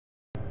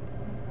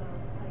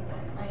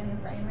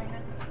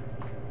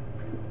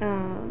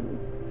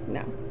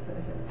No.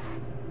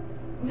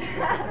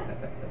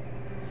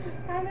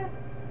 Kind of?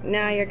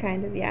 Now you're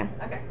kind of, yeah.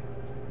 Okay.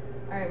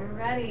 All right, we're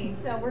ready.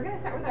 So we're going to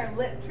start with our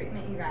lip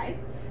treatment, you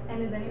guys. And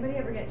does anybody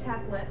ever get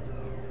chapped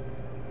lips?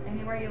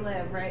 Anywhere you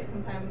live, right?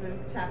 Sometimes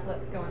there's chapped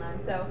lips going on.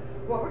 So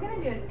what we're going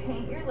to do is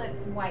paint your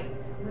lips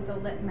white with a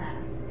lip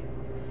mask.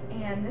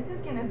 And this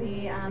is going to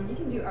be, you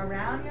can do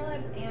around your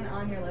lips and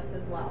on your lips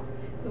as well.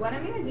 So what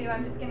I'm going to do,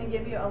 I'm just going to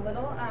give you a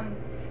little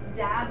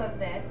dab of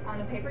this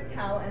on a paper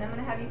towel, and I'm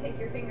going to have you take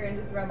your finger and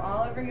just rub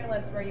all over your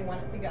lips where you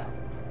want it to go.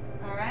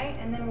 All right?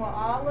 And then we'll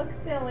all look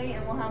silly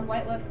and we'll have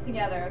white lips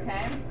together,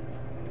 okay?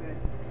 Good.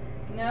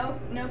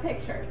 No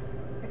pictures,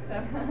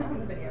 except on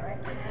the video,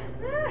 right?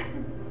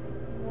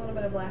 This is a little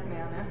bit of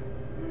blackmail now.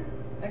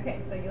 Okay,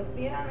 so you'll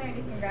see it on there, and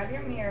you can grab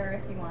your mirror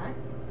if you want,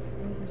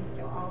 and you can just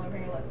go all over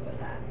your lips with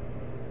that.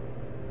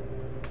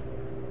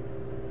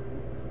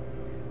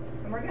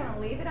 And we're going to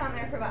leave it on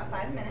there for about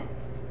 5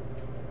 minutes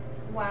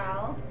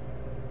while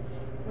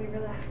we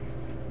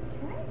relax.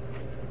 Okay?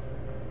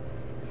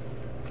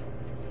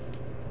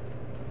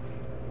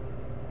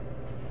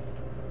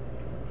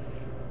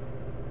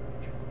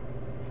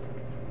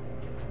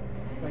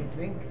 Like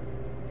zinc.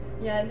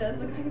 Yeah, it does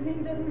look like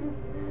zinc, doesn't it?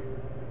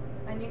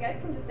 And you guys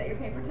can just set your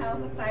paper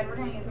towels aside. We're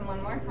going to use them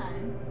one more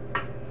time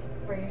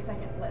for your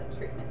second lip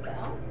treatment,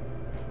 though.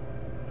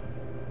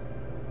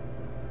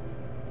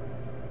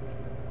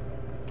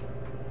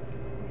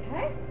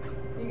 Okay,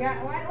 you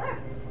got white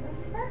lips.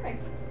 This is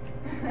perfect.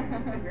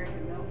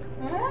 Drinking milk.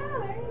 Ah,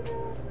 there you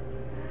go.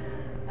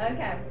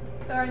 Okay,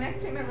 so our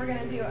next treatment, we're going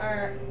to do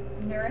our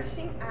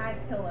nourishing eye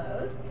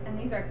pillows, and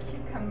these are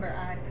cucumber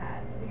eye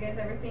pads. Have you guys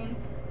ever seen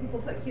people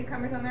put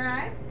cucumbers on their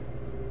eyes?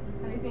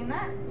 Have you seen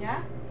that?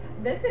 Yeah?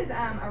 This is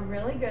a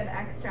really good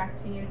extract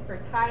to use for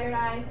tired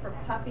eyes, for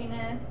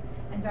puffiness,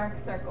 and dark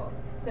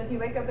circles. So if you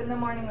wake up in the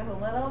morning with a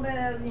little bit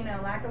of,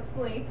 lack of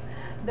sleep,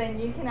 then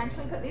you can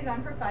actually put these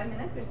on for 5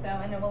 minutes or so,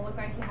 and it will look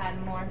like you had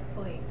more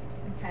sleep,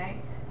 okay?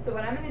 So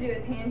what I'm going to do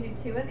is hand you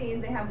 2 of these.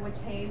 They have witch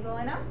hazel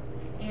in them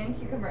and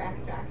cucumber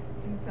extract.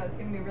 And so it's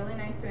going to be really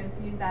nice to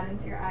infuse that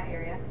into your eye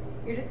area.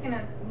 You're just going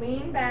to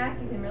lean back.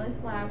 You can really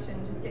slouch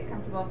and just get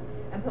comfortable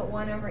and put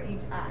 1 over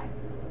each eye.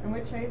 And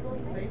witch hazel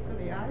is safe for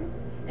the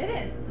eyes? It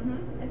is.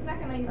 It's not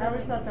going to I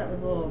always thought that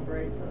was a little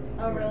abrasive.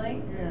 Oh,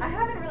 really? Yeah. I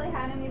haven't really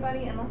had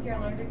anybody, unless you're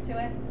allergic to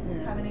it,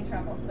 have any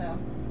trouble, so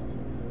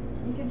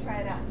you can try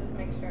it out and just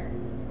make sure.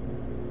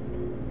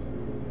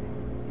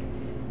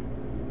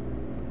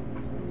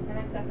 And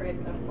I've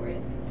separated them for you,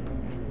 so you can.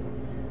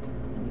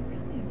 You're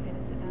probably okay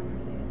to sit down,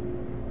 Mercedes.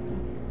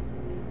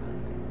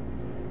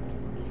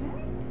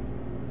 Okay.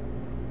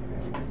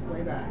 Just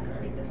lay back.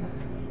 Keep this up.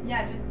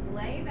 Yeah, just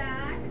lay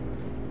back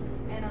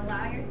and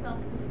allow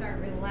yourself to start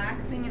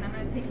relaxing. And I'm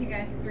going to take you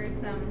guys through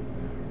some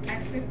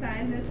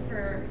exercises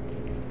for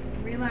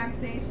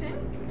relaxation.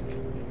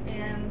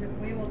 And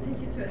we will take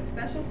you to a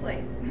special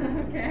place,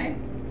 okay?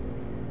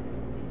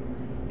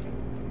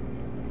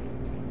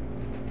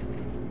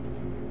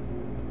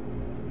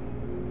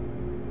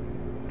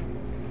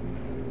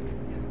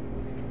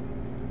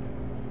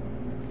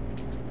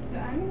 So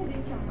I'm going to do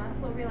some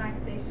muscle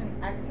relaxation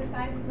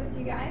exercises with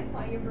you guys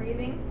while you're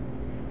breathing.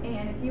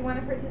 And if you want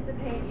to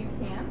participate, you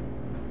can.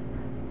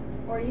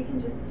 Or you can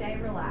just stay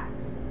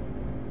relaxed.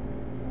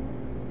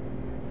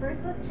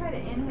 First, let's try to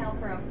inhale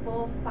for a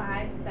full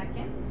 5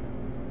 seconds.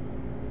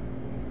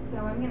 So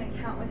I'm going to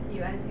count with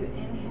you as you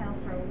inhale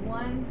for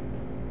 1,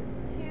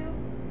 2,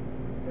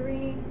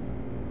 3,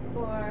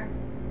 4,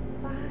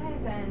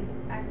 5, and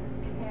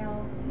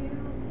exhale 2,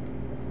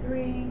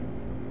 3,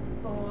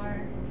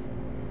 4,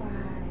 5,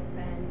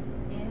 and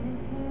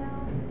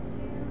inhale 2,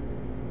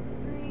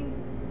 3,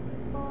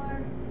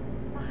 4,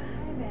 5,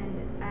 and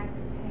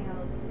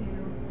exhale 2,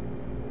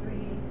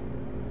 3,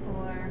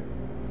 4,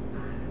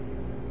 5.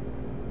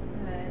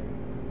 Good.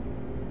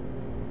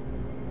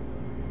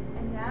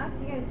 And now if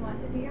you guys want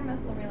to do your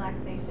muscle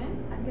relaxation,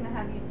 I'm going to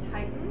have you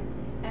tighten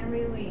and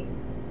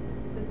release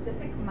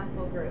specific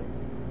muscle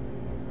groups.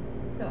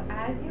 So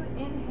as you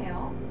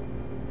inhale,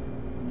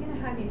 I'm going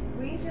to have you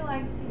squeeze your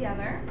legs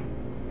together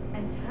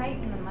and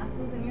tighten the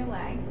muscles in your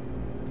legs.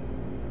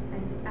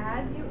 And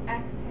as you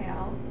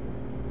exhale,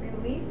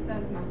 release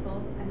those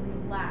muscles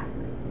and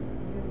relax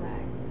your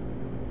legs.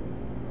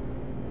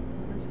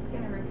 We're just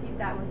going to repeat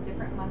that with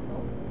different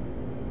muscles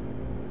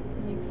so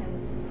you can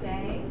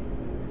stay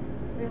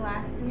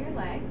relaxed in your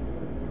legs.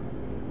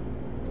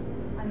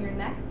 On your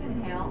next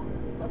inhale,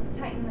 let's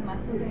tighten the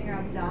muscles in your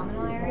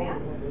abdominal area.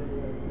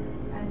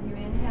 As you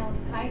inhale,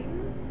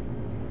 tighten.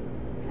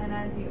 And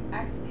as you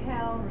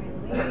exhale,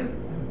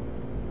 release,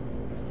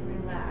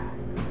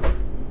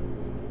 relax.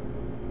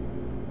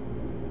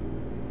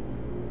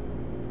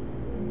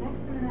 And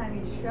next, I'm going to have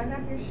you shrug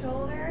up your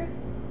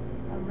shoulders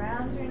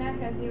around your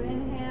neck as you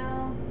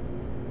inhale.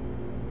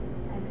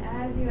 And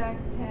as you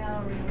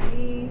exhale,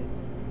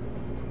 release.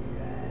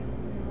 Good.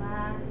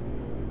 Relax.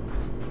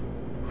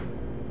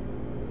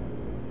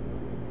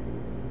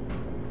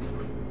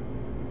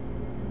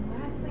 And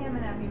lastly, I'm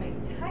going to have you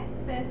make tight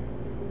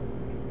fists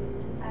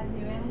as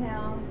you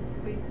inhale,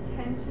 Squeeze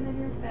tension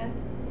in your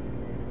fists,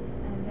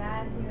 and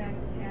as you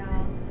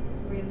exhale,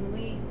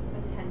 release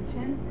the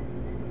tension.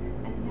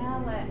 And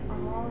now let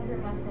all of your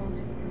muscles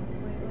just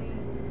completely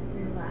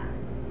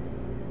relax.